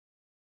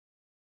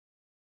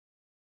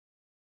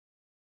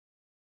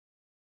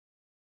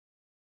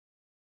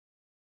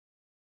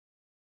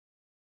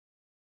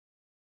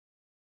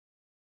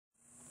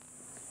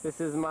This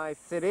is my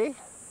city.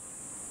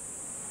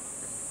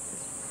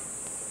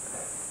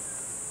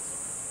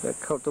 The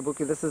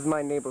Kotobuki. This is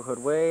my neighborhood.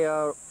 Way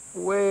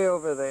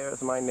over there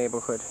is my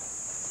neighborhood.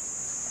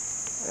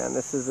 And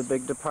this is a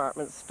big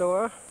department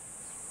store.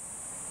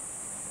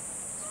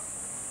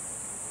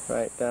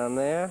 Right down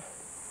there.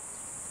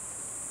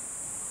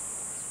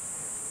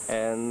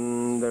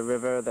 And the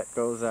river that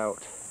goes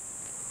out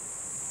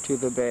to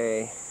the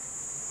bay.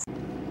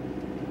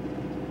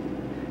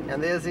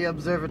 And there's the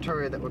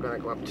observatory that we're going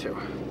to go up to.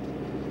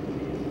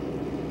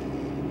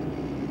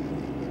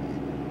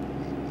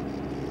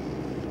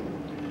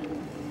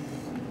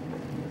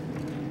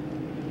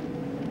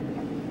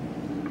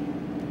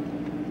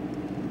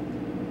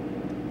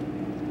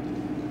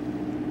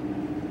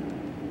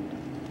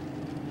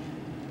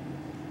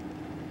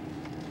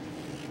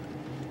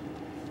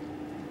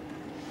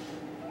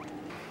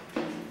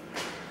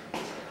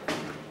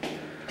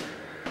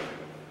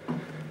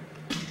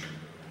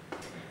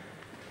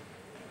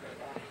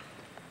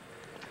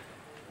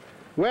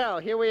 Well,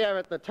 here we are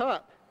at the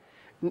top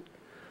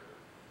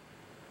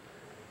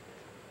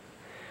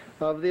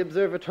of the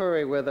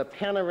observatory with a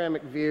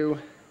panoramic view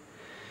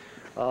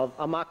of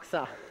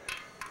Amakusa.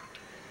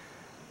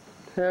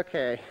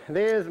 Okay,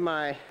 there's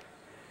my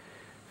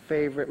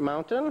favorite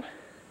mountain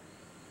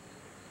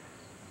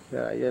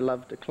that I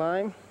love to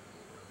climb.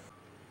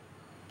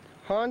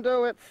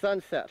 Hondo at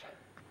sunset.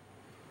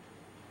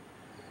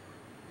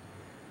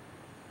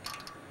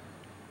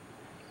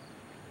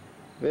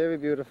 Very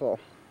beautiful.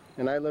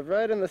 And I live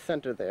right in the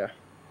center there.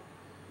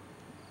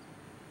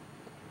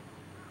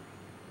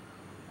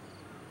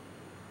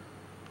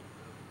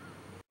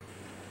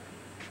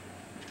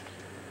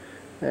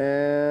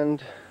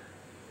 And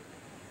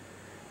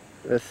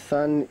the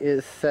sun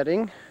is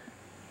setting,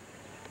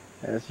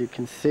 as you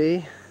can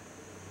see,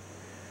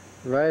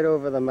 right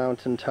over the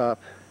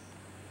mountaintop.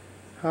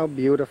 How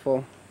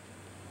beautiful.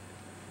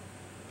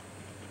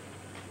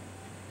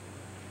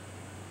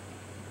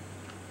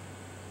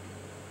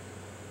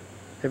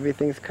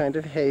 Everything's kind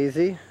of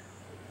hazy.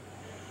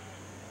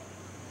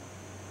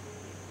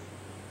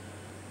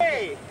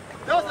 Hey!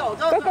 Go,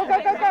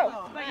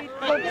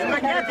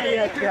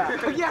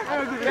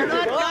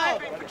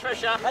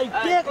 Patricia. Do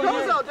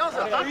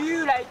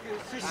you like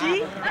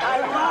sushi? I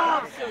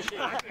love sushi.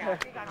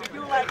 Do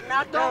you like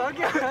natto?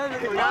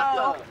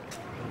 Natto?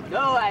 No,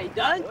 I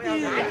don't.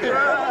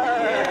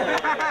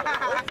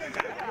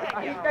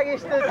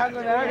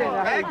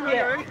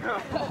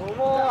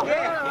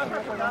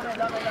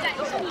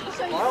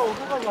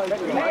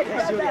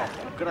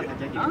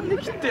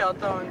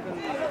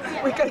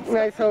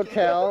 Nice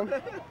hotel.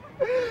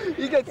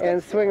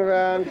 And swing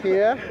around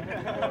here.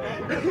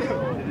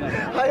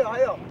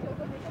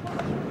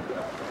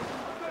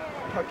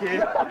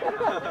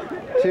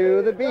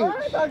 To the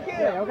beach.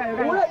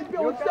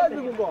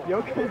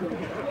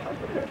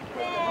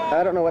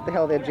 I don't know what the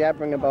hell they're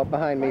jabbering about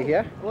behind me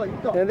here.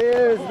 And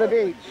there's the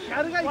beach.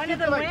 One of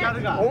them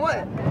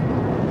went.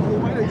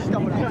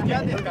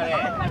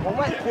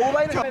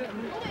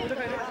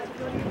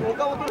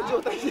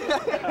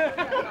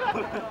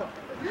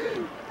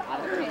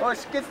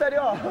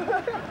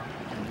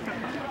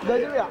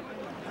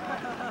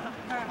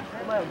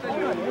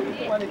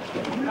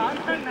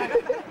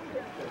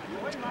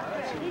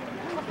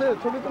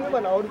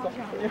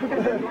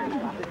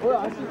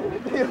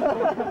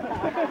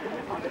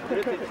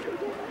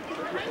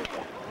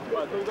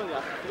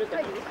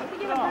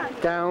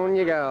 Down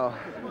you go.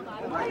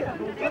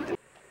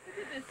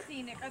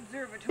 Scenic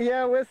observatory.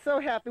 Yeah, we're so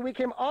happy. We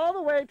came all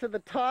the way to the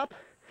top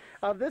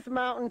of this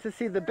mountain to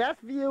see the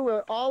best view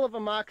of all of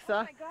Amakusa.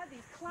 Oh my God,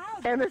 these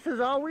clouds. And this is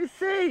all we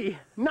see.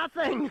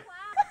 Nothing.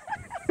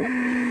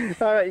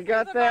 All right, you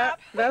got that?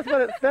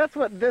 That's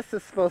what this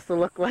is supposed to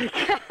look like.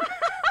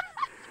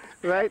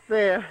 Right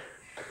there.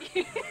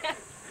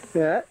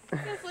 Yeah.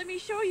 Yes, let me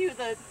show you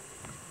the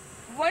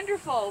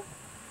wonderful,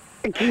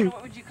 I don't know,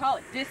 what would you call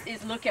it? This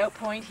is lookout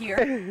point here.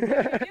 What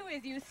you do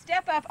is you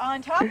step up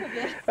on top of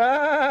it.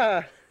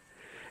 Ah.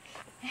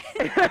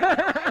 See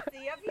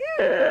a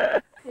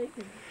view.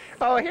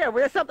 Oh, here,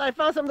 I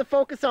found something to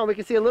focus on. We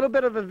can see a little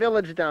bit of a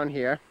village down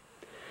here.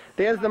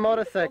 There's the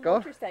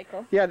motorcycle.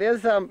 Yeah,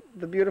 there's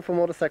the beautiful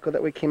motorcycle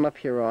that we came up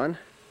here on.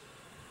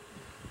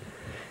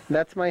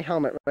 That's my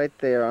helmet right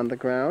there on the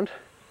ground.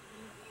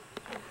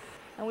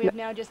 And we have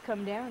now just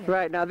come down.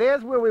 Right, now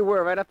there's where we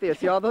were, right up there.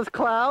 See all those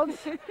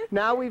clouds?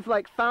 Now we've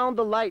like found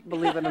the light,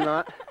 believe it or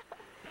not.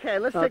 Okay,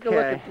 let's take a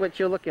look at what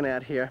you're looking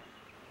at here.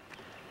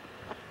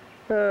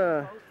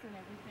 You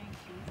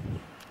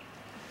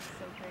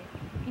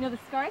know, the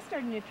sky's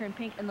starting to turn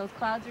pink, and those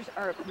clouds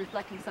are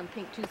reflecting some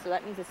pink too, so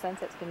that means the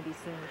sunset's going to be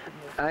soon.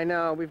 I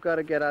know, we've got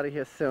to get out of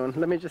here soon.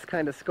 Let me just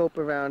kind of scope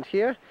around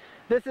here.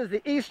 This is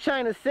the East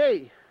China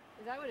Sea.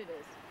 Is that what it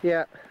is?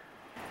 Yeah.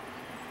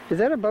 Is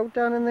that a boat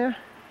down in there?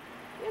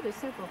 Yeah, there's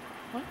several.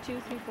 1, 2,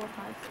 3, 4,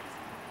 5, 6.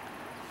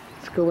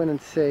 Let's go in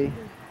and see.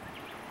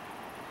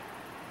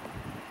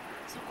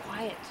 So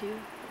quiet too.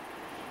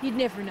 You'd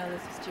never know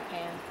this is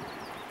Japan.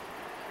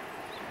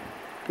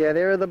 Yeah,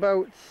 there are the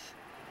boats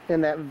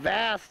in that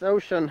vast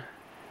ocean.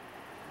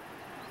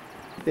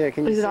 There,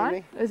 can you see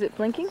me? Is it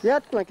blinking? Yeah,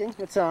 it's blinking.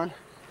 It's on.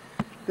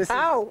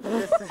 Ow!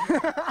 This is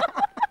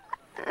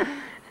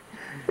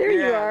There you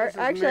Yeah, are. this is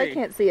Actually, me. I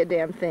can't see a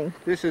damn thing.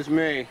 This is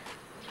me.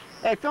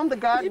 Hey, film the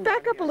garden. Could you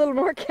back up a little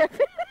more, Kevin?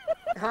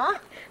 Huh?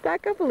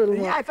 Back up a little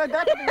more. Yeah, if I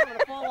back up, I'm going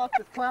to fall off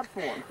this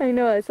platform. I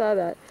know, I saw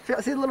that.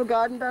 See the little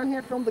garden down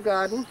here? Film the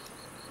garden.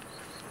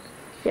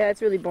 Yeah,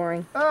 it's really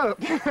boring. Oh.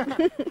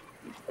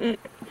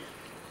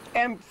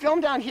 And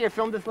film down here.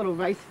 Film this little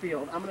rice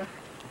field. I'm going to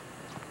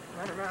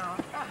run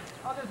around.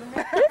 Oh, there's a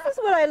man. This is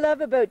what I love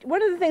about,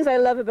 one of the things I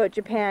love about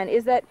Japan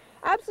is that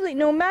absolutely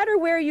no matter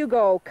where you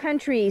go,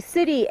 country,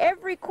 city,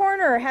 every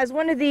corner has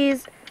one of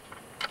these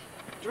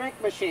Drink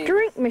machine.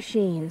 drink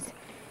machines.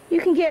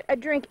 You can get a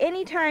drink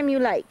anytime you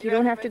like. You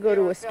don't have to go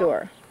to a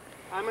store.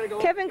 I'm going to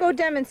go. Kevin, go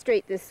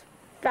demonstrate this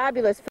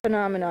fabulous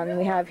phenomenon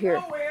we have here.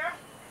 Nowhere.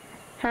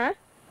 Huh?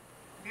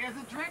 There's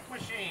a drink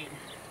machine.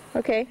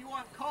 Okay. You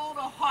want cold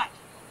or hot?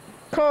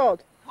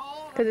 Cold.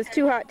 Cold. 'Cause it's okay,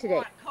 too what hot do you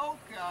today. want?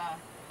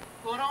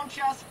 Coke, Orange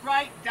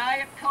Sprite,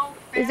 Diet Coke.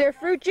 Is there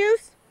fruit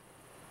juice?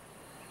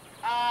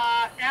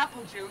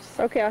 Apple juice.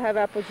 Okay, I'll have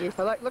apple juice.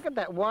 Look at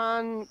that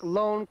one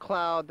lone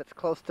cloud that's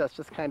close to us,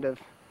 just kind of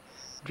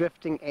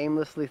drifting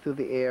aimlessly through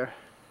the air.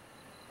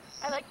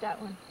 I like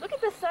that one. Look at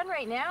the sun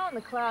right now and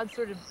the clouds,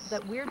 sort of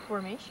that weird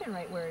formation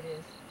right where it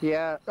is.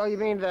 Yeah. Oh, you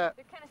mean the?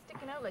 They're kind of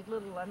sticking out like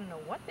little, I don't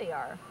know what they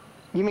are.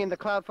 You mean the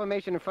cloud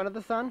formation in front of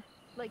the sun?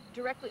 Like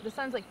directly, the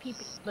sun's like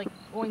peeping, like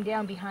going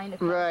down behind a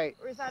cloud. Right.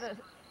 Or is that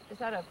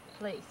a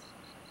place?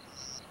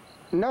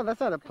 No, that's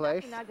not a Could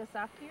place. that be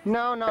Nagasaki or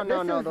No, no,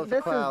 no, no. Those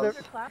are clouds.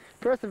 something?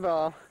 First of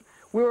all,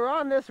 we were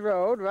on this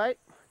road, right?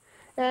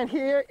 And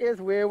here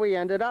is where we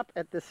ended up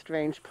at this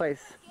strange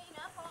place.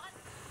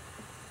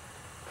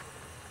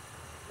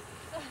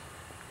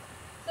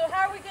 So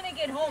how are we gonna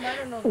get home? I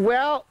don't know.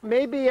 Well,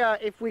 maybe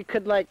if we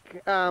could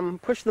like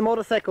push the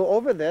motorcycle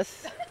over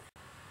this.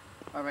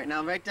 All right,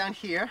 now right down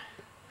here.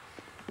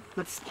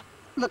 Let's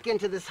look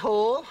into this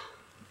hole.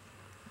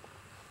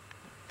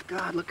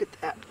 God, look at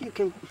that. You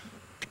can.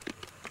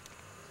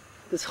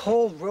 This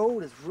whole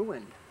road is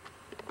ruined.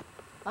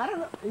 I don't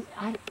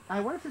know. I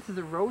wonder if this is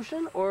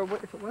erosion or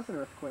what, if it was an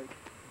earthquake.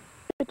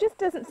 It just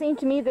doesn't seem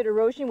to me that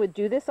erosion would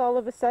do this all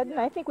of a sudden.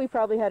 I think we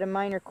probably had a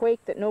minor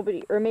quake that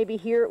nobody, or maybe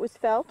here it was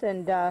felt,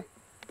 and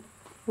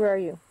where are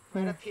you?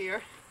 Right up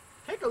here.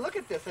 Take a look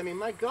at this. I mean,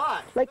 my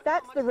God. Like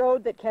that's the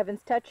road that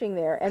Kevin's touching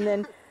there, and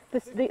then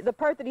the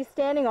part that he's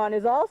standing on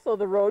is also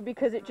the road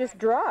because it just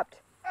dropped.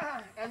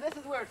 And this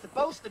is where it's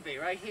supposed to be,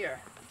 right here.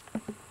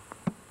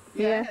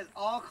 Yeah. It has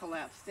all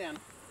collapsed in.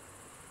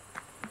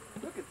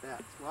 Look at that.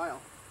 It's wild.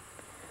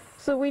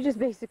 So we just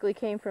basically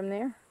came from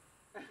there.